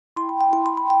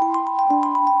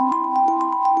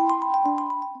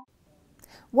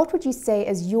What would you say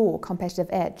is your competitive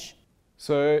edge?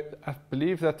 So I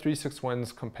believe that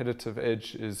 361's competitive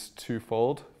edge is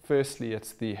twofold. Firstly,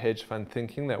 it's the hedge fund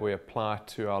thinking that we apply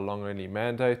to our long-only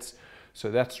mandates. So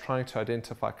that's trying to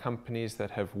identify companies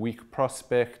that have weak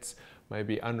prospects,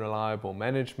 maybe unreliable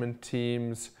management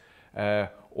teams,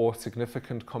 or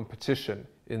significant competition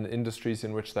in the industries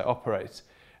in which they operate.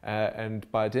 And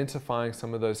by identifying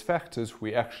some of those factors,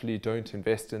 we actually don't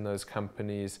invest in those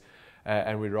companies,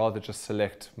 and we rather just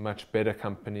select much better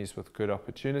companies with good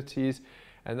opportunities.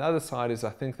 And the other side is I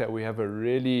think that we have a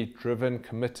really driven,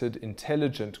 committed,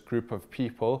 intelligent group of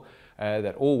people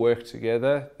that all work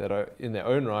together, that are in their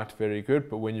own right very good,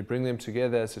 but when you bring them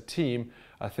together as a team,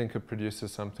 I think it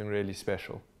produces something really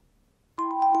special.